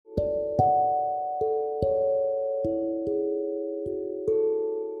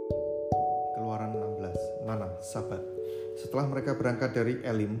Sabat. Setelah mereka berangkat dari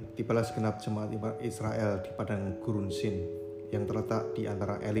Elim, tibalah segenap jemaat Israel di padang gurun Sin yang terletak di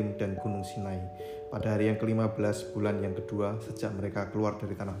antara Elim dan Gunung Sinai pada hari yang ke-15 bulan yang kedua sejak mereka keluar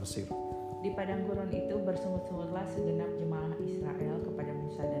dari tanah Mesir. Di padang gurun itu bersungut-sungutlah segenap jemaah Israel kepada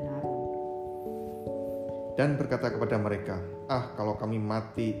Musa dan Harun. Dan berkata kepada mereka, kalau kami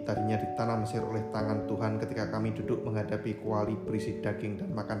mati tadinya di tanah Mesir oleh tangan Tuhan ketika kami duduk menghadapi kuali berisi daging dan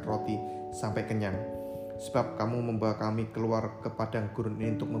makan roti sampai kenyang. Sebab kamu membawa kami keluar ke padang gurun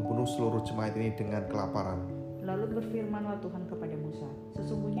ini untuk membunuh seluruh jemaat ini dengan kelaparan. Lalu berfirmanlah Tuhan kepada Musa,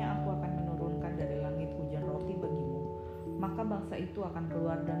 sesungguhnya aku akan menurunkan dari langit hujan roti bagimu. Maka bangsa itu akan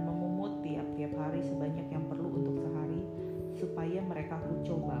keluar dan memungut tiap-tiap hari sebanyak yang perlu untuk sehari, supaya mereka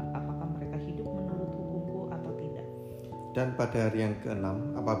coba apakah mereka hidup menurut hukumku atau tidak. Dan pada hari yang ke-6,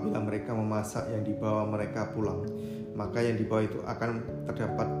 apabila mereka memasak yang dibawa mereka pulang, maka yang dibawa itu akan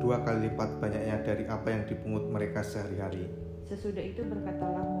terdapat 2 kali lipat banyaknya dari apa yang dipungut mereka sehari-hari. Sesudah itu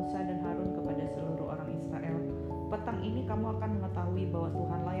berkatalah Musa dan Harun kepada seluruh orang Israel, petang ini kamu akan mengetahui bahwa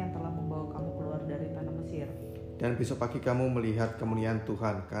Tuhanlah yang telah membawa kamu keluar dari tanah Mesir. Dan besok pagi kamu melihat kemuliaan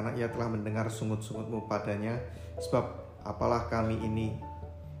Tuhan, karena ia telah mendengar sungut-sungutmu padanya, sebab apalah kami ini,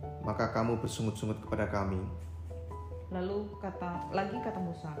 maka kamu bersungut-sungut kepada kami. Lalu kata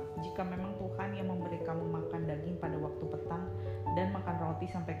Musa, jika memang Tuhan yang memberi kamu makan daging pada waktu petang dan makan roti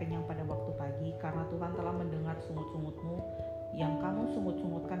sampai kenyang pada waktu pagi, karena Tuhan telah mendengar sungut-sungutmu yang kamu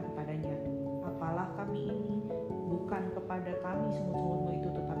sungut-sungutkan kepadanya, apalah kami ini, bukan kepada kami sungut-sungutmu itu,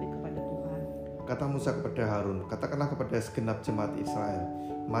 tetapi kepada Tuhan. Kata Musa kepada Harun, katakanlah kepada segenap jemaat Israel,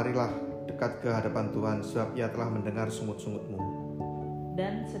 marilah dekat ke hadapan Tuhan, sebab ia telah mendengar sungut-sungutmu.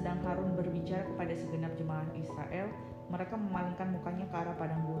 Dan sedang Harun berbicara kepada segenap jemaat Israel, mereka memalingkan mukanya ke arah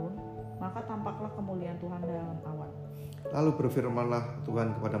padang gurun, maka tampaklah kemuliaan Tuhan dalam awan. Lalu berfirmanlah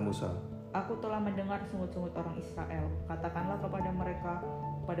Tuhan kepada Musa, aku telah mendengar sungut-sungut orang Israel. Katakanlah kepada mereka,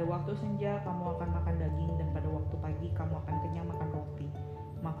 pada waktu senja kamu akan makan daging, dan pada waktu pagi kamu akan kenyang makan roti.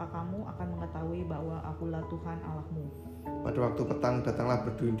 Maka kamu akan mengetahui bahwa akulah Tuhan Allahmu. Pada waktu petang datanglah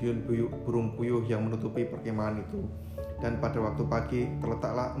berduyun-duyun burung puyuh yang menutupi perkemahan itu, dan pada waktu pagi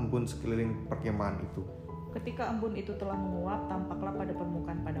terletaklah embun sekeliling perkemahan itu. Ketika embun itu telah menguap, tampaklah pada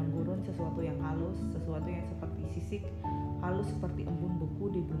permukaan padang gurun sesuatu yang halus, sesuatu yang seperti sisik, halus seperti embun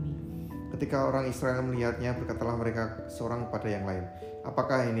beku di bumi. Ketika orang Israel melihatnya, berkatalah mereka seorang pada yang lain,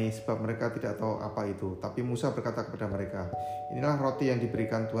 apakah ini? Sebab mereka tidak tahu apa itu. Tapi Musa berkata kepada mereka, inilah roti yang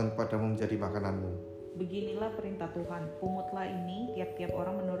diberikan Tuhan kepadamu menjadi makananmu. Beginilah perintah Tuhan, pungutlah ini tiap-tiap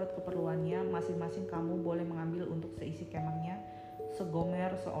orang menurut keperluannya, masing-masing kamu boleh mengambil untuk seisi kemahnya,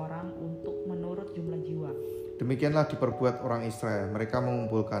 segomer seorang untuk menurut jumlah jiwa. Demikianlah diperbuat orang Israel, mereka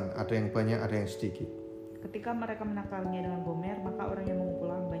mengumpulkan, ada yang banyak, ada yang sedikit. Ketika mereka menakalnya dengan gomer, maka orang yang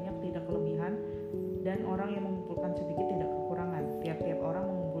mengumpulkan banyak tidak kelebihan, dan orang yang mengumpulkan sedikit tidak kekurangan. Tiap-tiap orang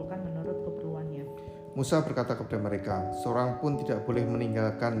mengumpulkan menurut keperluannya. Musa berkata kepada mereka, seorang pun tidak boleh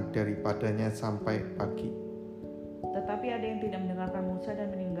meninggalkan daripadanya sampai pagi. Tetapi ada yang tidak mendengarkan Musa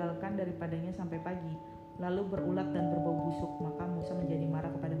dan meninggalkan daripadanya sampai pagi, lalu berulat dan berbau busuk, maka Musa menjadi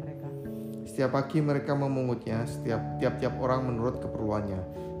marah kepada mereka. Setiap pagi mereka memungutnya, tiap-tiap orang menurut keperluannya.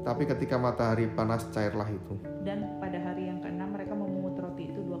 Tapi ketika matahari panas, cairlah itu. Dan pada hari yang ke-6 mereka memungut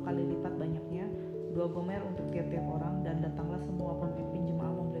roti itu 2 kali lipat banyaknya, 2 gomer untuk tiap-tiap orang, dan datanglah semua pemimpin jemaah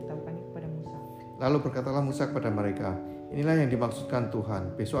memberitahukannya kepada Musa. Lalu berkatalah Musa kepada mereka, inilah yang dimaksudkan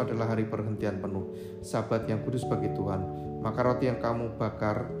Tuhan, besok adalah hari perhentian penuh, Sabat yang kudus bagi Tuhan. Maka roti yang kamu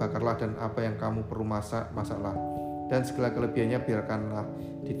bakarlah, dan apa yang kamu perlu masaklah. Dan segala kelebihannya biarkanlah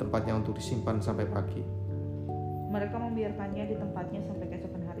di tempatnya untuk disimpan sampai pagi. Mereka membiarkannya di tempatnya sampai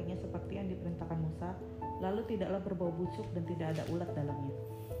keesokan harinya seperti yang diperintahkan Musa, lalu tidaklah berbau busuk dan tidak ada ulat dalamnya.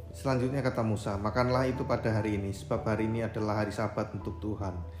 Selanjutnya kata Musa, makanlah itu pada hari ini, sebab hari ini adalah hari Sabat untuk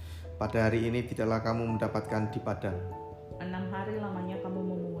Tuhan. Pada hari ini tidaklah kamu mendapatkan di padang. 6 hari lamanya kamu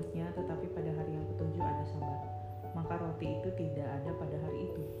memungutnya, tetapi pada hari yang ke-7 ada Sabat. Maka roti itu tidak ada pada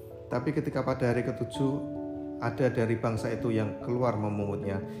hari itu. Tapi ketika pada hari ke-7 ada dari bangsa itu yang keluar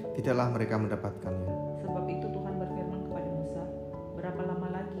memungutnya, tidaklah mereka mendapatkannya. Sebab itu Tuhan berfirman kepada Musa, berapa lama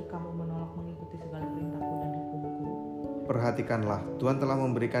lagi kamu menolak mengikuti segala perintahku dan hukumku? Perhatikanlah, Tuhan telah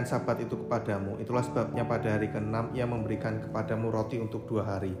memberikan Sabat itu kepadamu. Itulah sebabnya pada hari ke-6 ia memberikan kepadamu roti untuk 2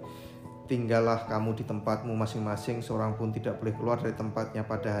 hari. Tinggallah kamu di tempatmu masing-masing, seorang pun tidak boleh keluar dari tempatnya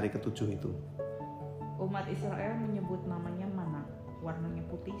pada hari ke-7 itu. Umat Israel menyebut namanya mana, warnanya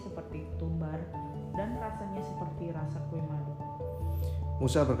putih seperti tumbar dan rasanya seperti rasa kue madu.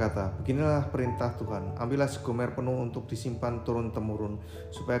 Musa berkata, beginilah perintah Tuhan, ambillah segomer penuh untuk disimpan turun-temurun,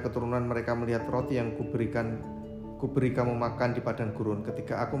 supaya keturunan mereka melihat roti yang kuberi kamu makan di padang gurun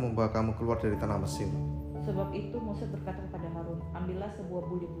ketika aku membawa kamu keluar dari tanah Mesir. Sebab itu Musa berkata kepada Harun, ambillah sebuah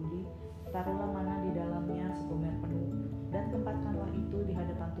buli-buli, taruhlah mana di dalamnya segomer penuh, dan tempatkanlah itu di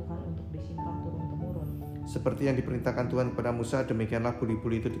hadapan Tuhan untuk disimpan turun-temurun. Seperti yang diperintahkan Tuhan kepada Musa, demikianlah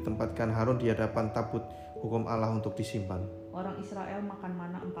buli-buli itu ditempatkan Harun di hadapan tabut hukum Allah untuk disimpan. Orang Israel makan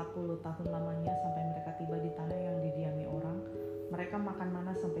mana 40 tahun lamanya sampai mereka tiba di tanah yang didiami orang. Mereka makan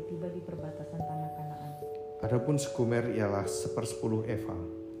mana sampai tiba di perbatasan tanah Kanaan. Adapun segomer ialah 1/10 eva.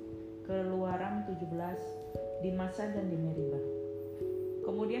 Keluaran 17 di Masa dan di Meribah.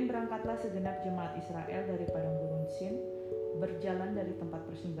 Kemudian berangkatlah segenap jemaat Israel dari padang gurun Sin, berjalan dari tempat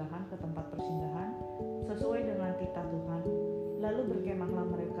persinggahan ke tempat persinggahan sesuai dengan titah Tuhan. Lalu berkemahlah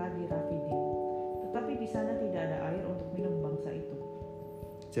mereka di Rafidim. Tetapi di sana tidak ada air untuk minum bangsa itu.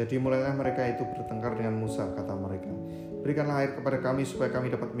 Jadi mulailah mereka itu bertengkar dengan Musa, kata mereka, berikanlah air kepada kami supaya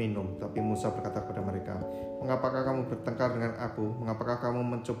kami dapat minum. Tapi Musa berkata kepada mereka, mengapakah kamu bertengkar dengan aku? Mengapakah kamu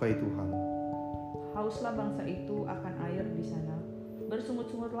mencobai Tuhan? Hauslah bangsa itu akan air di sana.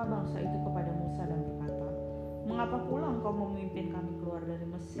 Bersungut-sungutlah bangsa itu kepada Musa dan berkata, mengapa pula engkau memimpin kami keluar dari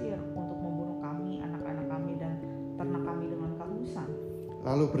Mesir untuk membunuh kami, anak-anak kami, dan ternak kami dengan kehausan?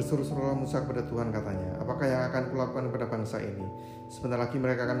 Lalu berseru-serulah Musa kepada Tuhan, katanya, apakah yang akan kulakukan kepada bangsa ini? Sebentar lagi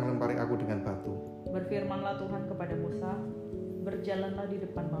mereka akan melempari aku dengan batu. Berfirmanlah Tuhan kepada Musa, berjalanlah di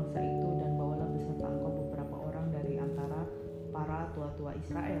depan bangsa itu dan bawalah beserta engkau beberapa orang dari antara para tua-tua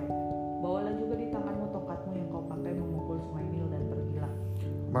Israel. Bawalah juga di tanganmu tongkatmu yang kau pakai memukul sungai Nil dan pergilah.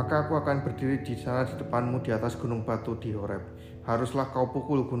 Maka aku akan berdiri di sana di depanmu di atas gunung batu di Horeb. Haruslah kau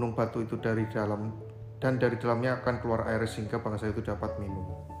pukul gunung batu itu dari dalam, dan dari dalamnya akan keluar air sehingga bangsa itu dapat minum.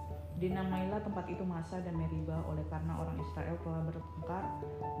 Dinamailah tempat itu Masa dan Meribah oleh karena orang Israel telah bertengkar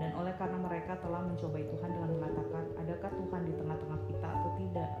dan oleh karena mereka telah mencobai Tuhan dengan mengatakan, adakah Tuhan di tengah-tengah kita atau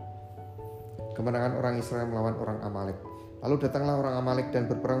tidak? Kemenangan orang Israel melawan orang Amalek. Lalu datanglah orang Amalek dan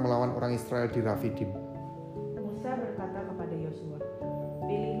berperang melawan orang Israel di Rafidim. Musa berkata kepada Yosua,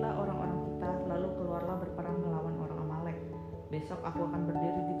 pilihlah orang-orang kita, lalu keluarlah berperang melawan orang Amalek. Besok aku akan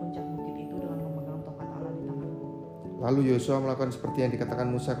berdiri di puncak bukit itu dengan memegang tongkat Allah di tanganku. Lalu Yosua melakukan seperti yang dikatakan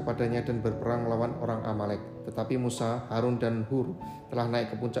Musa kepadanya dan berperang melawan orang Amalek. Tetapi Musa, Harun, dan Hur telah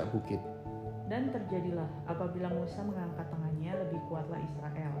naik ke puncak bukit. Dan terjadilah apabila Musa mengangkat tangannya, lebih kuatlah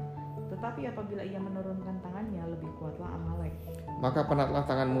Israel. Tetapi apabila ia menurunkan tangannya, lebih kuatlah Amalek. Maka penatlah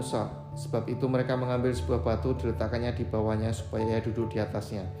tangan Musa. Sebab itu mereka mengambil sebuah batu, diletakkannya di bawahnya supaya ia duduk di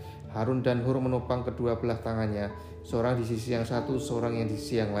atasnya. Harun dan Hur menopang kedua belah tangannya, seorang di sisi yang satu, seorang yang di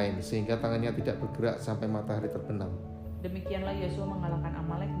sisi yang lain, sehingga tangannya tidak bergerak sampai matahari terbenam. Demikianlah Yosua mengalahkan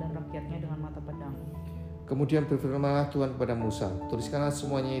Amalek dan rakyatnya dengan mata pedang. Kemudian berfirmanlah Tuhan kepada Musa, tuliskanlah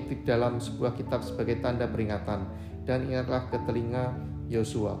semuanya itu dalam sebuah kitab sebagai tanda peringatan, dan ingatlah ke telinga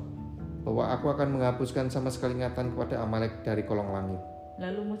Yosua, bahwa aku akan menghapuskan sama sekali ingatan kepada Amalek dari kolong langit.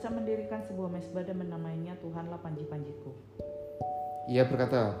 Lalu Musa mendirikan sebuah mezbah dan menamainya Tuhanlah panji-panjiku. Ia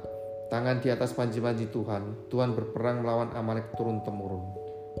berkata, tangan di atas panji-panji Tuhan, Tuhan berperang melawan Amalek turun-temurun.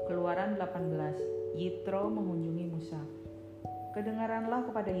 Keluaran 18. Yitro mengunjungi Musa.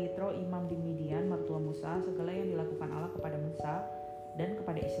 Kedengaranlah kepada Yitro imam di Midian mertua Musa segala yang dilakukan Allah kepada Musa dan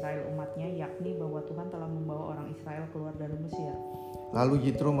kepada Israel umatnya, yakni bahwa Tuhan telah membawa orang Israel keluar dari Mesir.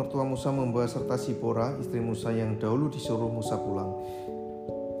 Lalu Yitro mertua Musa membawa serta Sipora, istri Musa yang dahulu disuruh Musa pulang.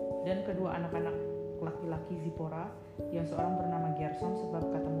 Dan kedua anak-anak laki-laki Zipora, yang seorang bernama Gersom,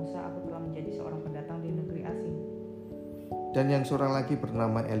 sebab kata Musa, aku telah menjadi seorang pendatang di negeri asing. Dan yang seorang lagi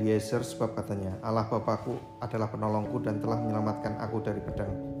bernama Eliezer, sebab katanya, Allah Bapakku adalah penolongku dan telah menyelamatkan aku dari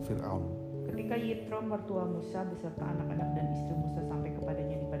pedang Fir'aun. Ketika Yitro mertua Musa beserta anak-anak dan istri Musa sampai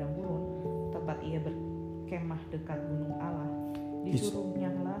kepadanya di padang gurun, tempat ia berkemah dekat gunung Allah,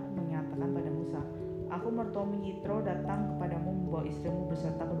 disuruhnyalah menyatakan pada Musa, aku mertuamu Yitro datang kepadamu membawa istrimu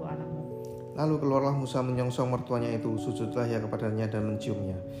beserta kedua anakmu. Lalu keluarlah Musa menyongsong mertuanya itu, sujudlah ia kepadanya dan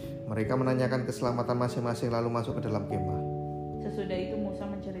menciumnya. Mereka menanyakan keselamatan masing-masing lalu masuk ke dalam kemah. Sesudah itu Musa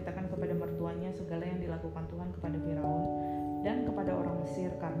menceritakan kepada mertuanya segala yang dilakukan Tuhan kepada Firaun dan kepada orang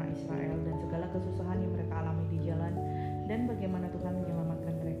Mesir karena Israel dan segala kesusahan yang mereka alami di jalan dan bagaimana Tuhan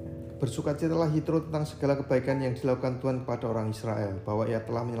menyelamatkan mereka. Bersukacitalah Yitro tentang segala kebaikan yang dilakukan Tuhan kepada orang Israel, bahwa ia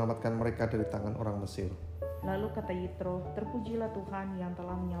telah menyelamatkan mereka dari tangan orang Mesir. Lalu kata Yitro, terpujilah Tuhan yang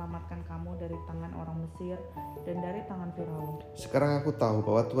telah menyelamatkan kamu dari tangan orang Mesir dan dari tangan Firaun. Sekarang aku tahu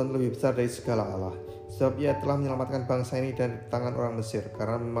bahwa Tuhan lebih besar dari segala Allah, sebab ia telah menyelamatkan bangsa ini dari tangan orang Mesir,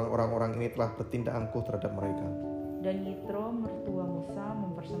 karena memang orang-orang ini telah bertindak angkuh terhadap mereka. Dan Yitro mertua Musa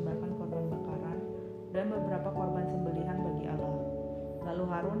mempersembahkan korban bakaran dan beberapa korban sembelihan bagi Allah. Lalu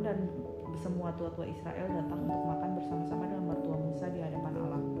Harun dan semua tua-tua Israel datang untuk makan bersama-sama dengan mertua Musa di hadapan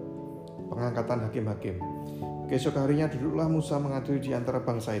Allah. Pengangkatan hakim-hakim. Keesok harinya duduklah Musa mengadili di antara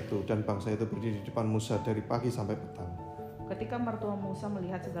bangsa itu, dan bangsa itu berdiri di depan Musa dari pagi sampai petang. Ketika mertua Musa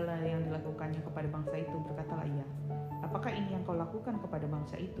melihat segala yang dilakukannya kepada bangsa itu, berkatalah ia, apakah ini yang kau lakukan kepada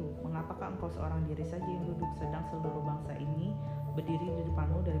bangsa itu? Mengapakah engkau seorang diri saja yang duduk, sedang seluruh bangsa ini berdiri di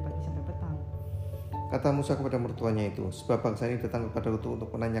depanmu dari pagi sampai petang? Kata Musa kepada mertuanya itu, sebab bangsa ini datang kepadaku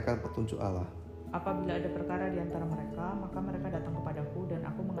untuk menanyakan petunjuk Allah. Apabila ada perkara di antara mereka, maka mereka datang kepadaku, dan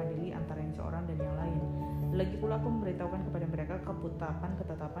aku mengadili antara yang seorang dan yang lain. Lagi pula aku memberitahukan kepada mereka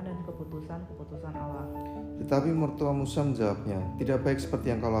ketetapan dan keputusan Allah. Tetapi mertua Musa menjawabnya, tidak baik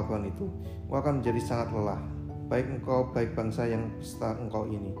seperti yang kau lakukan itu. Kau akan menjadi sangat lelah, baik engkau, baik bangsa yang beserta engkau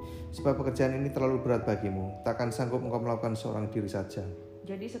ini. Sebab pekerjaan ini terlalu berat bagimu, takkan sanggup engkau melakukan seorang diri saja.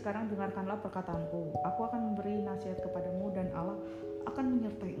 Jadi sekarang dengarkanlah perkataanku. Aku akan memberi nasihat kepadamu, dan Allah akan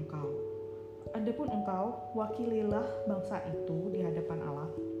menyertai engkau. Adapun engkau, wakililah bangsa itu di hadapan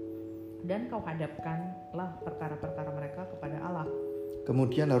Allah, dan kau hadapkanlah perkara-perkara mereka kepada Allah.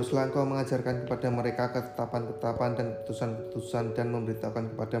 Kemudian haruslah engkau mengajarkan kepada mereka ketetapan-ketetapan dan keputusan-keputusan, dan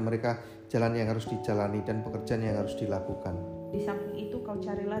memberitahukan kepada mereka jalan yang harus dijalani dan pekerjaan yang harus dilakukan. Di samping itu kau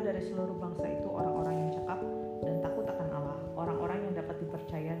carilah dari seluruh bangsa itu orang-orang yang cakap dan takut akan Allah, orang-orang yang dapat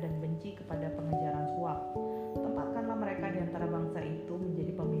dipercaya dan benci kepada pengejaran suap. Tempatkanlah mereka di antara bangsa itu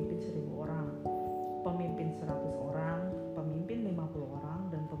menjadi pemimpin 1.000 orang, pemimpin 100 orang, pemimpin 50 orang,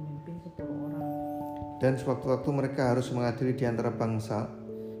 dan pemimpin 10 orang. Dan sewaktu-waktu mereka harus mengadili di antara bangsa,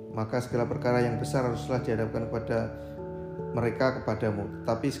 maka segala perkara yang besar haruslah dihadapkan kepada mereka kepadamu,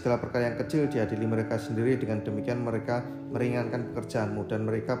 tapi segala perkara yang kecil diadili mereka sendiri. Dengan demikian mereka meringankan pekerjaanmu, dan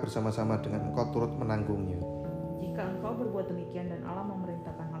mereka bersama-sama dengan engkau turut menanggungnya. Jika engkau berbuat demikian dan Allah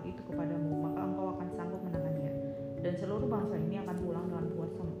memerintahkan hal itu kepadamu, maka engkau akan sanggup menangannya, dan seluruh bangsa ini akan pulang dengan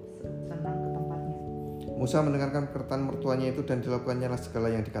puas senang ke tempatnya. Musa mendengarkan perkataan mertuanya itu, dan dilakukannya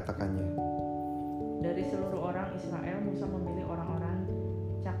segala yang dikatakannya. Dari seluruh orang Israel, Musa memilih orang-orang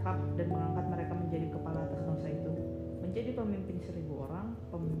cakap dan mengangkat mereka menjadi kepala atas bangsa itu, menjadi pemimpin 1.000 orang,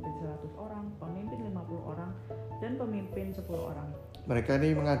 pemimpin 100 orang, pemimpin 50 orang, dan pemimpin 10 orang. Mereka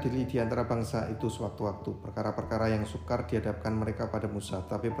ini mengadili di antara bangsa itu sewaktu-waktu. Perkara-perkara yang sukar dihadapkan mereka pada Musa,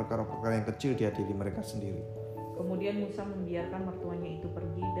 tapi perkara-perkara yang kecil diadili mereka sendiri. Kemudian Musa membiarkan mertuanya itu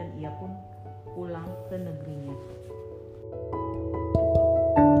pergi, dan ia pun pulang ke negerinya.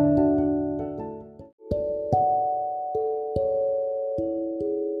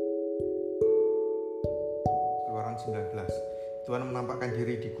 Keluaran 19. Tuhan menampakkan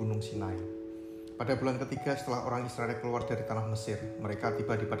diri di Gunung Sinai. Pada bulan ketiga setelah orang Israel keluar dari tanah Mesir, mereka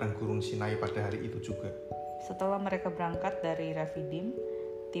tiba di padang gurun Sinai pada hari itu juga. Setelah mereka berangkat dari Rafidim,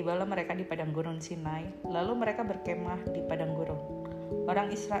 tibalah mereka di padang gurun Sinai, lalu mereka berkemah di padang gurun.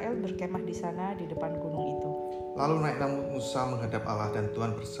 Orang Israel berkemah di sana di depan gunung itu. Lalu naiklah Musa menghadap Allah, dan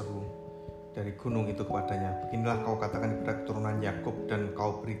Tuhan berseru dari gunung itu kepadanya, beginilah kau katakan kepada keturunan Yakub, dan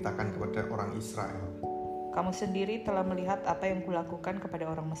kau beritakan kepada orang Israel. Kamu sendiri telah melihat apa yang kulakukan kepada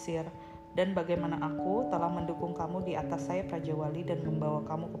orang Mesir, dan bagaimana aku telah mendukung kamu di atas sayap Raja Wali dan membawa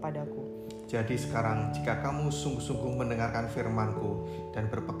kamu kepadaku. Jadi sekarang jika kamu sungguh-sungguh mendengarkan firman-Ku dan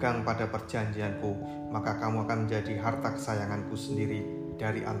berpegang pada perjanjian-Ku, maka kamu akan menjadi harta kesayangan-Ku sendiri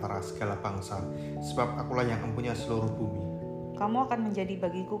dari antara segala bangsa, sebab akulah yang empunya seluruh bumi. Kamu akan menjadi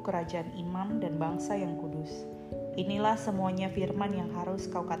bagiku kerajaan imam dan bangsa yang kudus. Inilah semuanya firman yang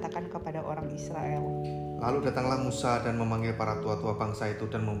harus kau katakan kepada orang Israel. Lalu datanglah Musa dan memanggil para tua-tua bangsa itu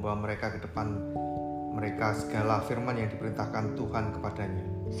dan membawa mereka ke depan mereka segala firman yang diperintahkan Tuhan kepadanya.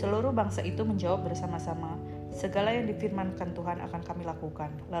 Seluruh bangsa itu menjawab bersama-sama, segala yang difirmankan Tuhan akan kami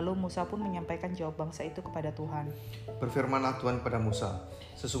lakukan. Lalu Musa pun menyampaikan jawab bangsa itu kepada Tuhan. Berfirmanlah Tuhan kepada Musa,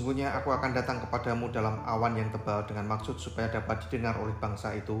 sesungguhnya aku akan datang kepadamu dalam awan yang tebal dengan maksud supaya dapat didengar oleh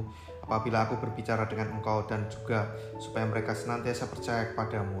bangsa itu apabila aku berbicara dengan engkau, dan juga supaya mereka senantiasa percaya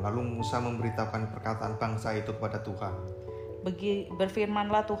kepadamu. Lalu Musa memberitahukan perkataan bangsa itu kepada Tuhan.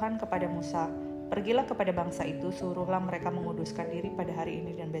 Berfirmanlah Tuhan kepada Musa, pergilah kepada bangsa itu, suruhlah mereka menguduskan diri pada hari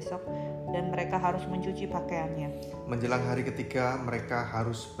ini dan besok, dan mereka harus mencuci pakaiannya. Menjelang hari ketiga mereka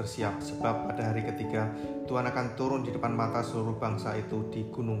harus bersiap, sebab pada hari ketiga Tuhan akan turun di depan mata seluruh bangsa itu di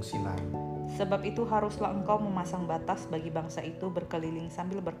Gunung Sinai. Sebab itu haruslah engkau memasang batas bagi bangsa itu berkeliling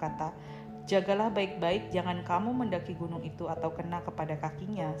sambil berkata, jagalah baik-baik, jangan kamu mendaki gunung itu atau kena kepada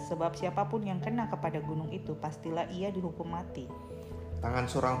kakinya, sebab siapapun yang kena kepada gunung itu pastilah ia dihukum mati. Tangan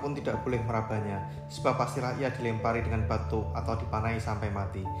seorang pun tidak boleh merabanya, sebab pastilah ia dilempari dengan batu atau dipanai sampai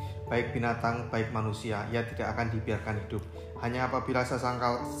mati. Baik binatang, baik manusia, ia tidak akan dibiarkan hidup. Hanya apabila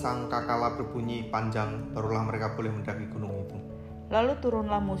sangkakala berbunyi panjang, barulah mereka boleh mendaki gunung itu. Lalu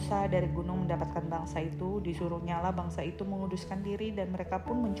turunlah Musa dari gunung mendapatkan bangsa itu, disuruhnyalah bangsa itu menguduskan diri, dan mereka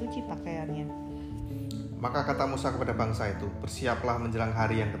pun mencuci pakaiannya. Maka kata Musa kepada bangsa itu, bersiaplah menjelang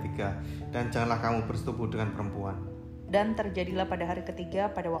hari yang ketiga, dan janganlah kamu bersetubuh dengan perempuan. Dan terjadilah pada hari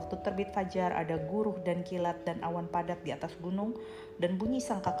ketiga, pada waktu terbit fajar, ada guruh dan kilat dan awan padat di atas gunung, dan bunyi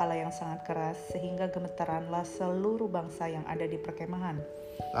sangkakala yang sangat keras, sehingga gemetaranlah seluruh bangsa yang ada di perkemahan.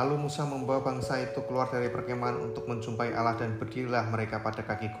 Lalu Musa membawa bangsa itu keluar dari perkemahan untuk menjumpai Allah, dan berdirilah mereka pada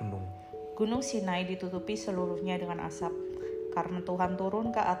kaki gunung. Gunung Sinai ditutupi seluruhnya dengan asap, karena Tuhan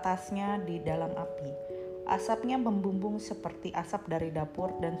turun ke atasnya di dalam api. Asapnya membumbung seperti asap dari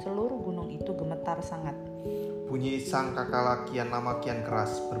dapur, dan seluruh gunung itu gemetar sangat. Bunyi sangkakala kian lama kian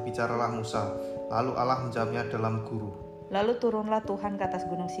keras, berbicaralah Musa, lalu Allah menjawabnya dalam guruh. Lalu turunlah Tuhan ke atas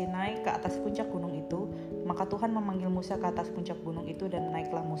gunung Sinai, ke atas puncak gunung itu. Maka Tuhan memanggil Musa ke atas puncak gunung itu, dan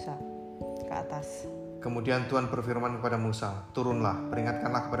naiklah Musa ke atas. Kemudian Tuhan berfirman kepada Musa, turunlah,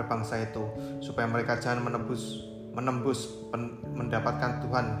 peringatkanlah kepada bangsa itu, supaya mereka jangan mendapatkan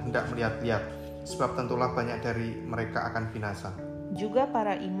Tuhan hendak melihat-lihat, sebab tentulah banyak dari mereka akan binasa. Juga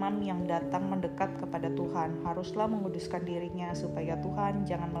para imam yang datang mendekat kepada Tuhan haruslah menguduskan dirinya, supaya Tuhan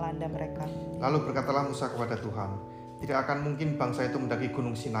jangan melanda mereka. Lalu berkatalah Musa kepada Tuhan, tidak akan mungkin bangsa itu mendaki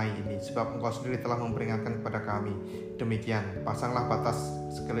gunung Sinai ini, sebab engkau sendiri telah memperingatkan kepada kami. Demikian, pasanglah batas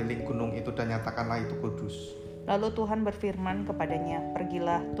sekeliling gunung itu dan nyatakanlah itu kudus. Lalu Tuhan berfirman kepadanya,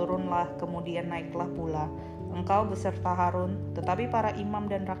 pergilah, turunlah, kemudian naiklah pula, engkau beserta Harun, tetapi para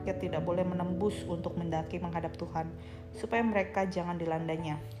imam dan rakyat tidak boleh menembus untuk mendaki menghadap Tuhan, supaya mereka jangan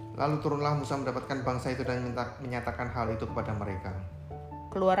dilandanya. Lalu turunlah Musa mendapatkan bangsa itu dan menyatakan hal itu kepada mereka.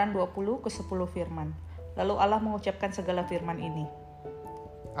 Keluaran 20:10 firman. Lalu Allah mengucapkan segala firman ini.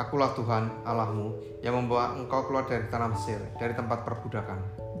 Akulah Tuhan Allahmu yang membawa engkau keluar dari tanah Mesir, dari tempat perbudakan.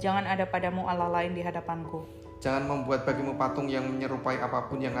 Jangan ada padamu Allah lain di hadapanku. Jangan membuat bagimu patung yang menyerupai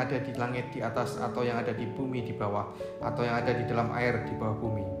apapun yang ada di langit di atas, atau yang ada di bumi di bawah, atau yang ada di dalam air di bawah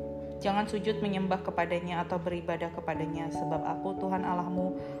bumi. Jangan sujud menyembah kepadanya atau beribadah kepadanya, sebab aku Tuhan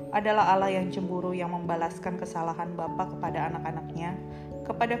Allahmu adalah Allah yang cemburu, yang membalaskan kesalahan bapa kepada anak-anaknya,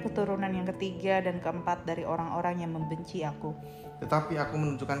 kepada keturunan yang ketiga dan keempat dari orang-orang yang membenci aku. Tetapi aku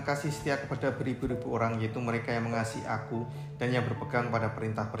menunjukkan kasih setia kepada beribu-ribu orang, yaitu mereka yang mengasihi aku dan yang berpegang pada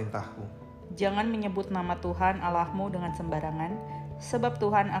perintah-perintahku. Jangan menyebut nama Tuhan Allahmu dengan sembarangan, sebab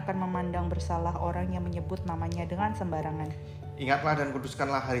Tuhan akan memandang bersalah orang yang menyebut namanya dengan sembarangan. Ingatlah dan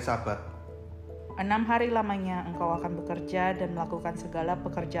kuduskanlah hari Sabat. 6 hari lamanya engkau akan bekerja dan melakukan segala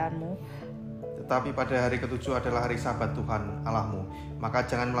pekerjaanmu, Tetapi pada hari ketujuh adalah hari Sabat Tuhan Allahmu. Maka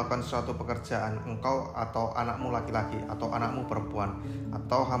jangan melakukan suatu pekerjaan, engkau atau anakmu laki-laki atau anakmu perempuan,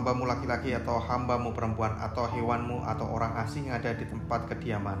 atau hambamu laki-laki atau hambamu perempuan, atau hewanmu atau orang asing yang ada di tempat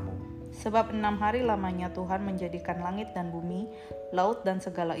kediamanmu. sebab 6 hari lamanya Tuhan menjadikan langit dan bumi, laut dan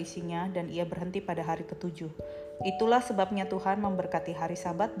segala isinya, dan ia berhenti pada hari ketujuh. Itulah sebabnya Tuhan memberkati hari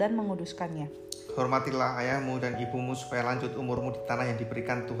Sabat dan menguduskannya. Hormatilah ayahmu dan ibumu, supaya lanjut umurmu di tanah yang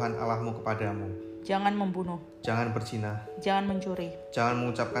diberikan Tuhan Allahmu kepadamu. Jangan membunuh, Jangan berzina, jangan mencuri, jangan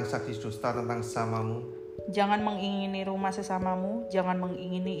mengucapkan saksi dusta tentang sesamamu, jangan mengingini rumah sesamamu, jangan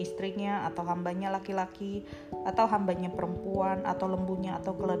mengingini istrinya atau hambanya laki-laki, atau hambanya perempuan, atau lembunya,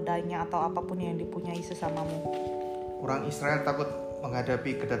 atau keledainya, atau apapun yang dipunyai sesamamu. Orang Israel takut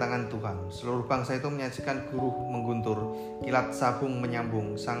menghadapi kedatangan Tuhan. Seluruh bangsa itu menyaksikan guruh mengguntur, kilat sabung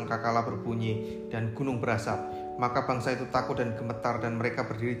menyambung, sangkakala berbunyi, dan gunung berasap. Maka bangsa itu takut dan gemetar, dan mereka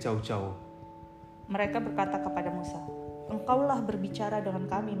berdiri jauh-jauh. Mereka berkata kepada Musa, engkaulah berbicara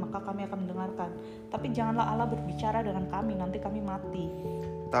dengan kami, maka kami akan mendengarkan. Tapi janganlah Allah berbicara dengan kami, nanti kami mati.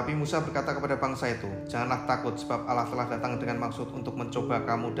 Tapi Musa berkata kepada bangsa itu, janganlah takut, sebab Allah telah datang dengan maksud untuk mencoba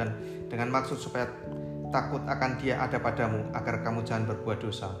kamu, dan dengan maksud supaya takut akan Dia ada padamu, agar kamu jangan berbuat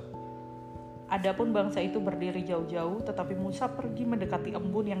dosa. Adapun bangsa itu berdiri jauh-jauh, tetapi Musa pergi mendekati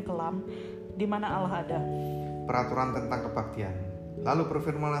embun yang kelam, di mana Allah ada. Peraturan tentang kebaktian. Lalu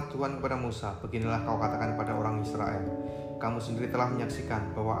berfirmanlah Tuhan kepada Musa, beginilah kau katakan pada orang Israel, kamu sendiri telah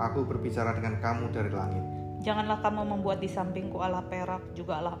menyaksikan bahwa aku berbicara dengan kamu dari langit. Janganlah kamu membuat di sampingku Allah perak,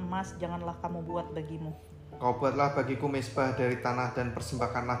 juga Allah emas, janganlah kamu buat bagimu. Kau buatlah bagiku mezbah dari tanah, dan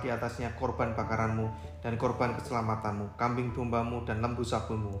persembahkanlah di atasnya korban bakaranmu dan korban keselamatanmu, kambing dombamu dan lembu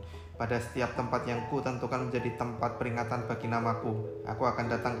sabunmu. Pada setiap tempat yang kutentukan menjadi tempat peringatan bagi namaku, aku akan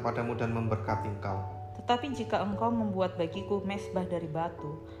datang kepadamu dan memberkati engkau. Tetapi jika engkau membuat bagiku mezbah dari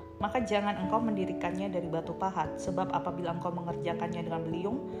batu, maka jangan engkau mendirikannya dari batu pahat, sebab apabila engkau mengerjakannya dengan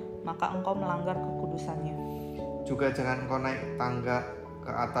beliung, maka engkau melanggar kekudusannya. Juga jangan engkau naik tangga ke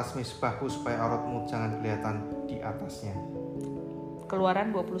atas mezbahku, supaya auratmu jangan kelihatan di atasnya.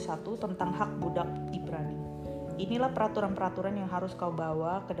 Keluaran 21 tentang hak budak Ibrani. Inilah peraturan-peraturan yang harus kau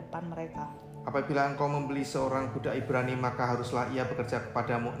bawa ke depan mereka. Apabila engkau membeli seorang budak Ibrani, maka haruslah ia bekerja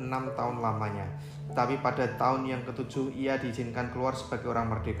kepadamu 6 tahun lamanya. Tapi pada tahun yang ke-7 ia diizinkan keluar sebagai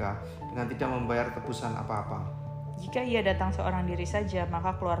orang merdeka dengan tidak membayar tebusan apa-apa. Jika ia datang seorang diri saja,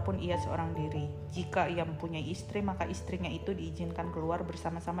 maka keluar pun ia seorang diri. Jika ia mempunyai istri, maka istrinya itu diizinkan keluar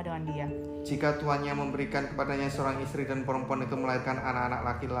bersama-sama dengan dia. Jika tuannya memberikan kepadanya seorang istri dan perempuan itu melahirkan anak-anak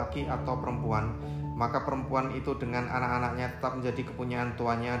laki-laki atau perempuan, maka perempuan itu dengan anak-anaknya tetap menjadi kepunyaan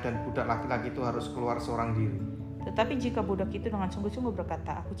tuannya dan budak laki-laki itu harus keluar seorang diri. Tetapi jika budak itu dengan sungguh-sungguh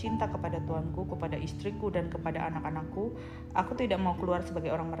berkata, "Aku cinta kepada tuanku, kepada istriku, dan kepada anak-anakku, aku tidak mau keluar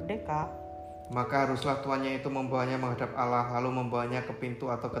sebagai orang merdeka," maka haruslah tuannya itu membawanya menghadap Allah, lalu membawanya ke pintu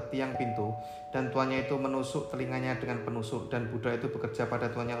atau ke tiang pintu, dan tuannya itu menusuk telinganya dengan penusuk, dan budak itu bekerja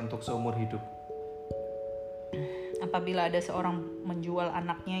pada tuannya untuk seumur hidup. Apabila ada seorang menjual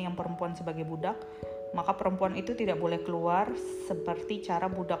anaknya yang perempuan sebagai budak, maka perempuan itu tidak boleh keluar seperti cara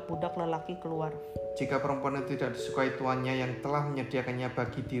budak-budak lelaki keluar. Jika perempuan itu tidak disukai tuannya yang telah menyediakannya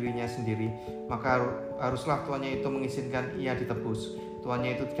bagi dirinya sendiri, maka haruslah tuannya itu mengizinkan ia ditebus.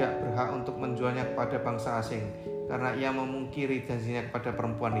 Tuannya itu tidak berhak untuk menjualnya kepada bangsa asing, karena ia memungkiri janjinya kepada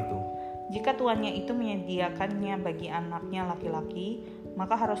perempuan itu. Jika tuannya itu menyediakannya bagi anaknya laki-laki,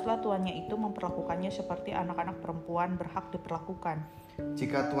 maka haruslah tuannya itu memperlakukannya seperti anak-anak perempuan berhak diperlakukan.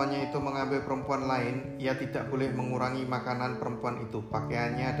 Jika tuannya itu mengambil perempuan lain, ia tidak boleh mengurangi makanan perempuan itu,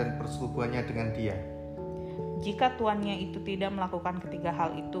 pakaiannya, dan persetubuhannya dengan dia. Jika tuannya itu tidak melakukan ketiga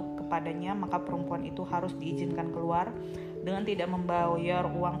hal itu kepadanya, maka perempuan itu harus diizinkan keluar dengan tidak membayar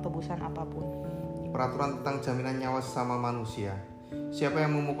uang tebusan apapun. Peraturan tentang jaminan nyawa sesama manusia. Siapa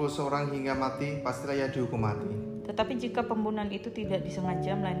yang memukul seorang hingga mati, pastilah ia dihukum mati. Tetapi jika pembunuhan itu tidak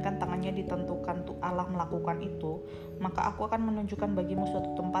disengaja, melainkan tangannya ditentukan untuk Allah melakukan itu, maka aku akan menunjukkan bagimu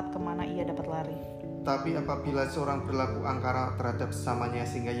suatu tempat kemana ia dapat lari. Tapi apabila seorang berlaku angkara terhadap sesamanya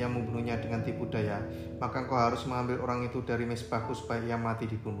sehingga ia membunuhnya dengan tipu daya, maka engkau harus mengambil orang itu dari mesbahku supaya ia mati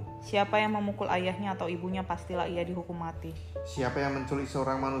dibunuh. Siapa yang memukul ayahnya atau ibunya, pastilah ia dihukum mati. Siapa yang menculik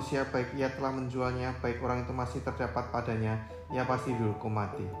seorang manusia, baik ia telah menjualnya, baik orang itu masih terdapat padanya, ia pasti dihukum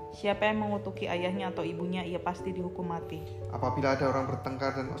mati. Siapa yang mengutuki ayahnya atau ibunya, ia pasti dihukum mati. Apabila ada orang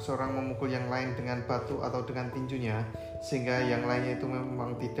bertengkar dan seorang memukul yang lain dengan batu atau dengan tinjunya, sehingga yang lainnya itu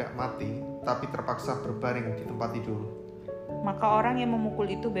memang tidak mati, tapi terpaksa berbaring di tempat tidur, maka orang yang memukul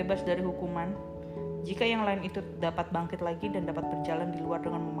itu bebas dari hukuman. Jika yang lain itu dapat bangkit lagi dan dapat berjalan di luar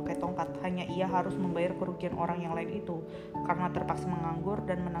dengan memakai tongkat, hanya ia harus membayar kerugian orang yang lain itu karena terpaksa menganggur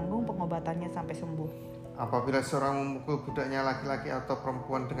dan menanggung pengobatannya sampai sembuh. Apabila seorang memukul budaknya laki-laki atau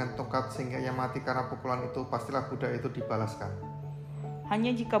perempuan dengan tongkat sehingga ia mati karena pukulan itu, pastilah budak itu dibalaskan.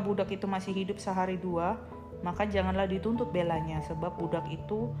 Hanya jika budak itu masih hidup sehari dua, maka janganlah dituntut belanya, sebab budak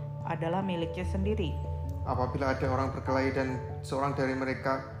itu adalah miliknya sendiri. Apabila ada orang berkelahi dan seorang dari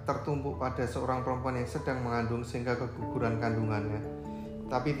mereka tertumbuk pada seorang perempuan yang sedang mengandung sehingga keguguran kandungannya,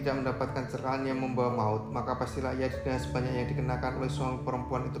 tapi tidak mendapatkan celakaan yang membawa maut, maka pastilah ia didenda sebanyak yang dikenakan oleh suami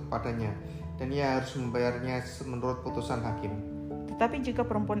perempuan itu kepadanya, dan ia harus membayarnya menurut putusan hakim. Tetapi jika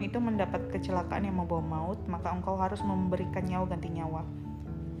perempuan itu mendapat kecelakaan yang membawa maut, maka engkau harus memberikan nyawa ganti nyawa.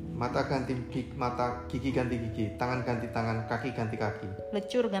 Mata ganti mata, gigi ganti gigi, tangan ganti tangan, kaki ganti kaki.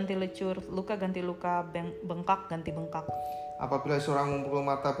 Lecur ganti lecur, luka ganti luka, bengkak ganti bengkak. Apabila seorang memukul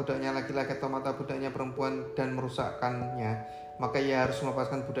mata budaknya laki-laki atau mata budaknya perempuan dan merusakkannya, maka ia harus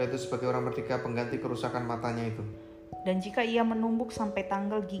melepaskan budak itu sebagai orang merdeka pengganti kerusakan matanya itu. Dan jika ia menumbuk sampai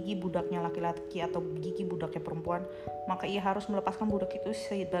tanggal gigi budaknya laki-laki atau gigi budaknya perempuan, maka ia harus melepaskan budak itu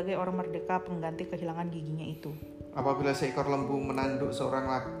sebagai orang merdeka pengganti kehilangan giginya itu. Apabila seekor lembu menanduk seorang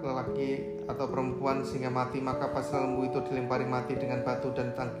lelaki atau perempuan sehingga mati, maka pasti lembu itu dilempari mati dengan batu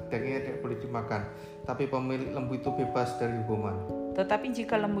dan dagingnya tidak boleh dimakan. Tapi pemilik lembu itu bebas dari hukuman. Tetapi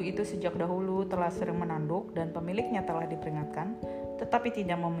jika lembu itu sejak dahulu telah sering menanduk dan pemiliknya telah diperingatkan, tetapi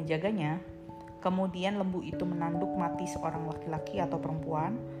tidak mau menjaganya, kemudian lembu itu menanduk mati seorang laki-laki atau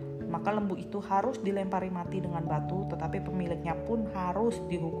perempuan, maka lembu itu harus dilempari mati dengan batu, tetapi pemiliknya pun harus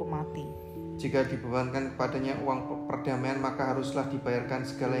dihukum mati. Jika dibebankan kepadanya uang perdamaian, maka haruslah dibayarkan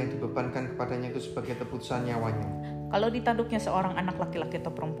segala yang dibebankan kepadanya itu sebagai tebusan nyawanya. Kalau ditanduknya seorang anak laki-laki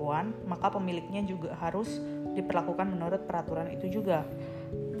atau perempuan, maka pemiliknya juga harus diperlakukan menurut peraturan itu juga.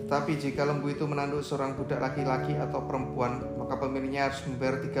 Tetapi jika lembu itu menanduk seorang budak laki-laki atau perempuan, maka pemiliknya harus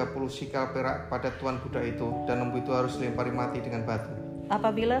membayar 30 sikal perak pada tuan budak itu, dan lembu itu harus dilempari mati dengan batu.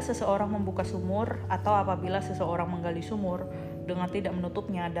 Apabila seseorang membuka sumur atau apabila seseorang menggali sumur dengan tidak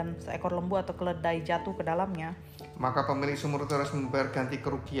menutupnya dan seekor lembu atau keledai jatuh ke dalamnya, maka pemilik sumur itu harus membayar ganti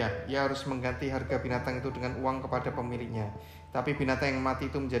kerugian. Ia harus mengganti harga binatang itu dengan uang kepada pemiliknya, tapi binatang yang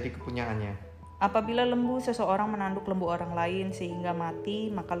mati itu menjadi kepunyaannya. Apabila lembu seseorang menanduk lembu orang lain sehingga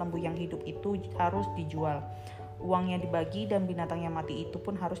mati, maka lembu yang hidup itu harus dijual. Uangnya dibagi dan binatang yang mati itu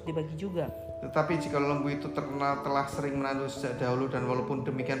pun harus dibagi juga. Tetapi jika lembu itu terkenal telah sering menanduk sejak dahulu dan walaupun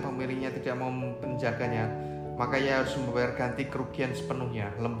demikian pemiliknya tidak mau menjaganya, maka ia harus membayar ganti kerugian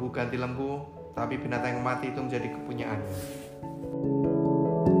sepenuhnya. Lembu ganti lembu, tapi binatang yang mati itu menjadi kepunyaannya.